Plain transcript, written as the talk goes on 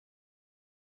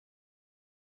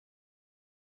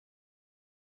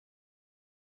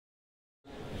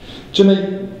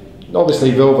Jimmy,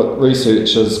 obviously velvet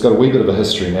research has got a wee bit of a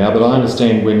history now, but I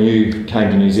understand when you came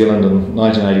to New Zealand in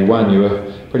 1981 you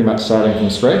were pretty much starting from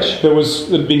scratch.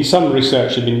 There'd been some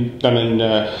research that had been done in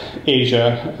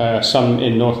Asia, some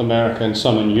in North America and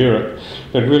some in Europe,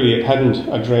 but really it hadn't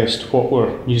addressed what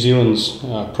were New Zealand's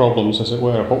problems, as it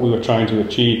were, what we were trying to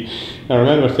achieve. Now, I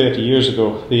remember 30 years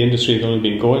ago the industry had only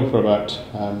been going for about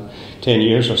 10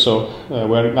 years or so. There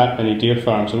weren't that many deer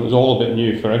farms, and it was all a bit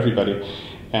new for everybody.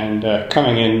 And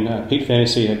coming in, Pete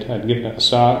Fennessy had given it a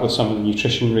start with some of the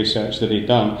nutrition research that he'd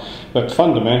done, but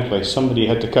fundamentally somebody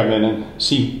had to come in and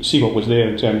see what was there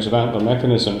in terms of antler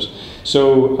mechanisms.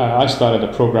 So I started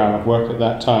a program of work at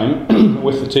that time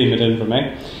with the team at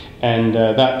Inverness, and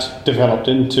that developed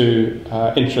into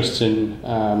interests in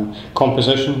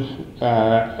composition,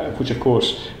 which of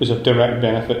course was of direct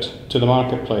benefit to the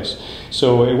marketplace.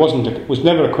 So it was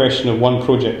never a question of one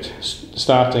project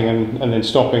starting and then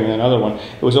stopping in another one.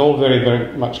 It was all very,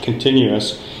 very much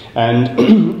continuous. And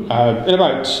in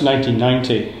about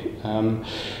 1990,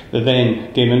 the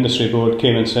then Game Industry Board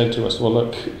came and said to us, well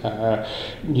look,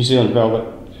 New Zealand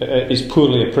velvet is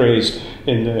poorly appraised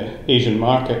in the Asian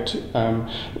market,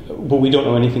 but we don't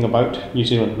know anything about New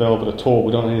Zealand velvet at all.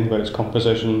 We don't know anything about its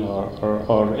composition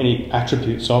or any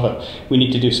attributes of it. We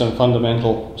need to do some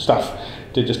fundamental stuff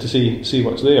just to see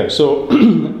what's there. So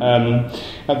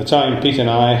at the time, Pete and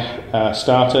I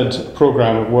started a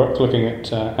program of work looking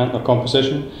at antler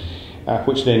composition,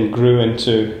 which then grew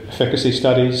into efficacy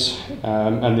studies,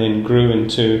 and then grew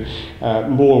into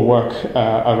more work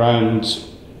around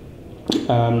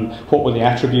what were the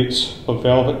attributes of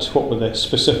velvet, what were the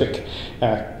specific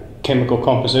chemical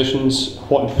compositions,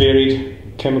 what varied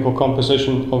chemical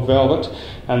composition of velvet,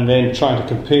 and then trying to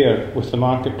compare with the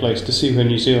marketplace to see where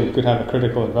New Zealand could have a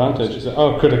critical advantage.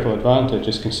 Our critical advantage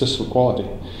is consistent quality,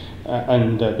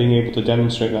 and being able to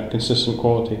demonstrate that consistent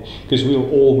quality, because we'll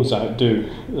always outdo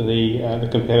the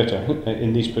competitor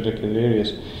in these particular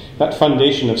areas. That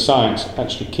foundation of science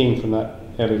actually came from that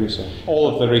early research. All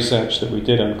of the research that we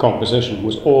did on composition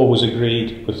was always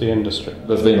agreed with the industry.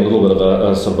 There's been a little bit of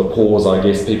a sort of a pause, I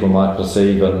guess, people might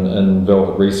perceive in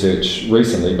velvet research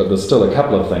recently, but there's still a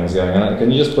couple of things going on.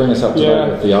 Can you just bring us up to date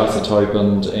with the isotope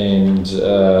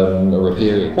and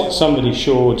repair? What somebody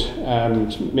showed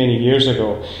many years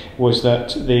ago was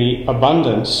that the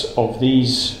abundance of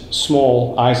these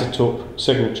small isotope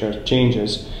signature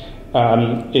changes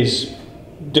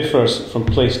differs from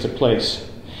place to place.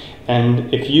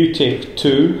 And if you take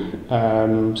two,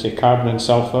 say carbon and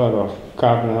sulfur, or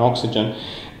carbon and oxygen,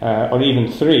 or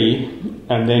even three,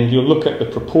 and then you look at the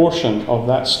proportion of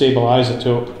that stable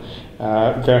isotope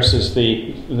versus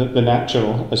the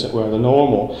natural, as it were, the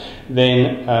normal,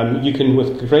 then you can,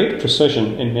 with great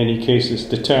precision in many cases,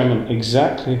 determine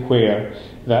exactly where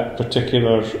that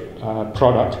particular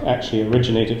product actually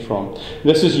originated from.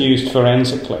 This is used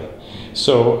forensically.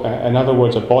 So, in other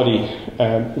words, a body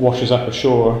washes up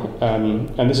ashore,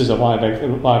 and this is a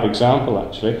live example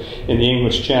actually, in the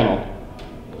English Channel.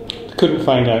 Couldn't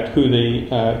find out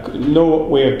no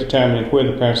way of determining where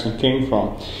the person came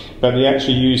from, but they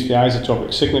actually used the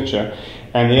isotopic signature,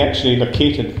 and they actually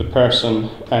located the person,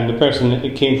 and the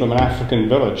person came from an African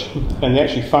village, and they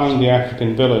actually found the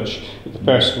African village that the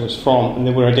person was from, and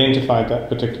they were identified that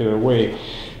particular way.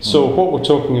 So what we're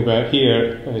talking about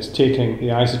here is taking the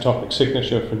isotopic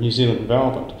signature for New Zealand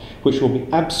velvet, which will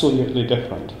be absolutely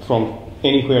different from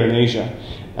anywhere in Asia,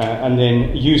 and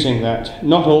then using that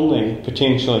not only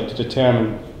potentially to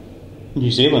determine New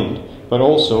Zealand, but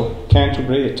also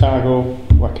Canterbury, Otago,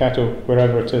 Waikato,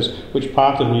 wherever it is, which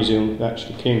part of New Zealand it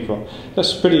actually came from.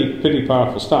 That's pretty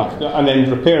powerful stuff. And then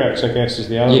RepairX, I guess, is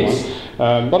the other one.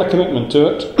 A lot of commitment to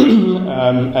it,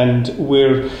 and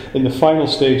we're in the final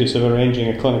stages of arranging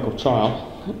a clinical trial.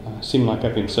 Seem like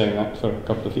I've been saying that for a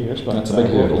couple of years, but that's a big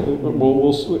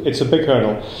hurdle. It's a big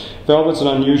hurdle. Velvet's an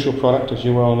unusual product, as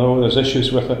you well know. There's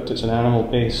issues with it. It's an animal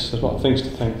base. There's a lot of things to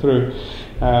think through.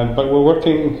 But we're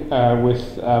working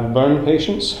with burn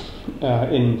patients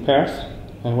in Perth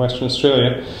in Western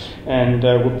Australia, and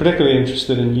we're particularly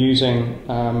interested in using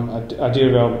a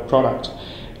deer velvet product.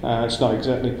 It's not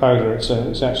exactly powder, it's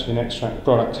actually an extract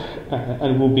product,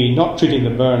 and we'll be not treating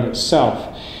the burn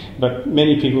itself, but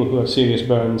many people who have serious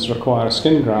burns require a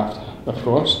skin graft, of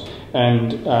course,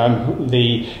 and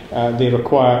they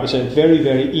require, it's a very,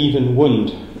 very even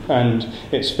wound, and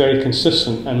it's very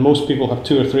consistent, and most people have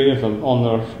 2 or 3 of them on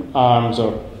their arms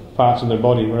or parts of their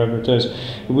body, wherever it is.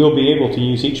 We'll be able to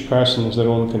use each person as their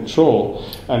own control,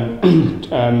 and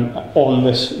on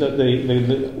this, where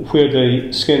the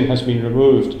skin has been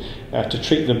removed to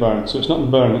treat the burn. So it's not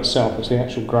the burn itself, it's the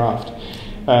actual graft.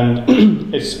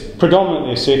 And it's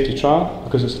predominantly a safety trial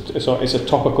because it's a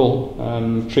topical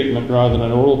treatment rather than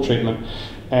an oral treatment.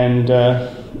 And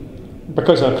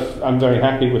because I'm very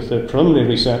happy with the preliminary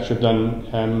research we've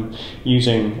done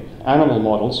using animal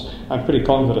models, I'm pretty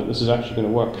confident this is actually going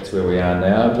to work. That's where we are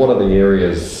now. What are the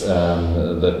areas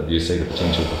that you see the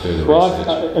potential for further research?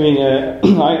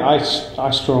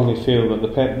 I strongly feel that the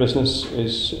pet business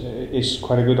is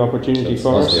quite a good opportunity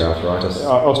for us.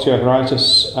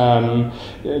 Osteoarthritis,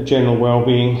 general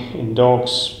well-being in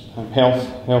dogs, health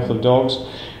of dogs.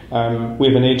 We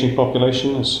have an ageing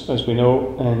population, as we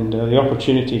know, and the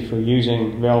opportunity for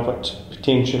using velvet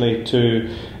potentially to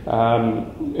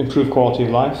improve quality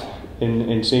of life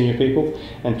in senior people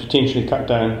and potentially cut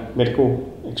down medical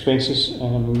expenses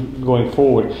going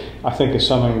forward, I think is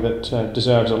something that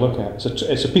deserves a look at.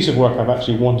 It's a piece of work I've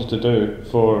actually wanted to do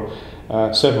for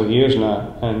several years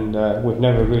now, and we've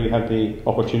never really had the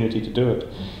opportunity to do it.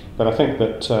 But I think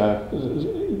that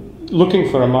looking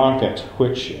for a market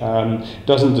which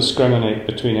doesn't discriminate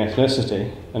between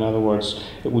ethnicity, in other words,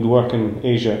 it would work in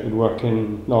Asia, it would work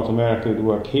in North America, it would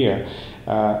work here,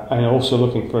 and also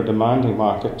looking for a demanding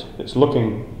market that's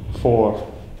looking for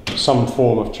some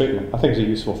form of treatment, I think is a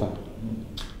useful thing.